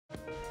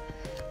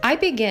I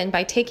begin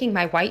by taking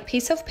my white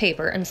piece of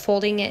paper and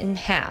folding it in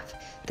half.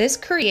 This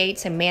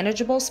creates a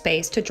manageable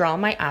space to draw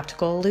my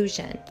optical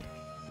illusion.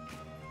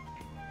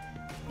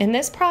 In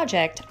this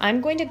project,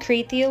 I'm going to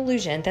create the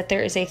illusion that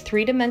there is a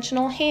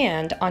three-dimensional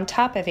hand on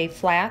top of a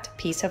flat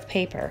piece of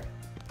paper.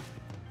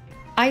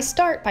 I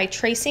start by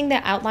tracing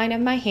the outline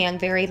of my hand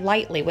very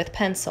lightly with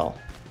pencil.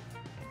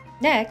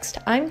 Next,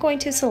 I'm going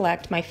to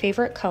select my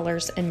favorite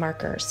colors and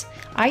markers.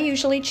 I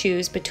usually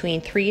choose between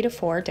 3 to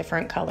 4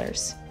 different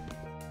colors.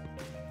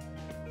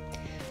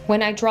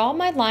 When I draw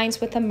my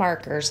lines with the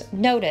markers,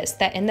 notice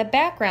that in the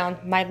background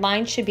my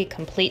line should be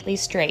completely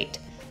straight,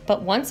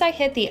 but once I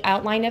hit the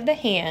outline of the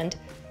hand,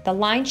 the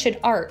line should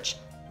arch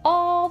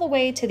all the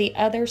way to the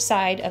other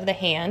side of the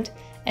hand,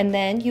 and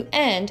then you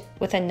end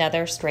with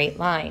another straight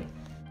line.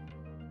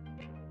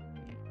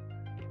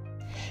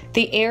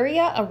 The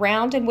area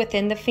around and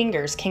within the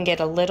fingers can get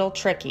a little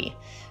tricky.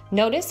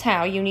 Notice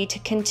how you need to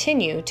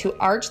continue to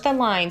arch the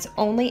lines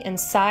only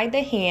inside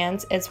the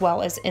hands as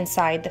well as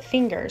inside the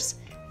fingers.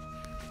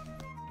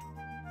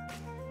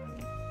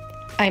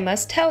 I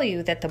must tell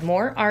you that the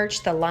more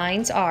arched the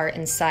lines are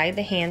inside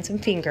the hands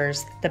and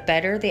fingers, the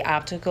better the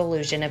optical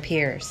illusion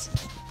appears.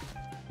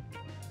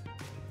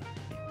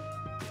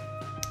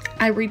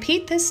 I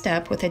repeat this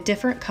step with a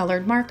different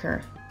colored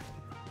marker.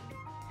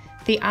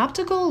 The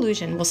optical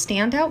illusion will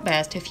stand out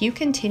best if you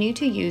continue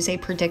to use a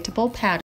predictable pattern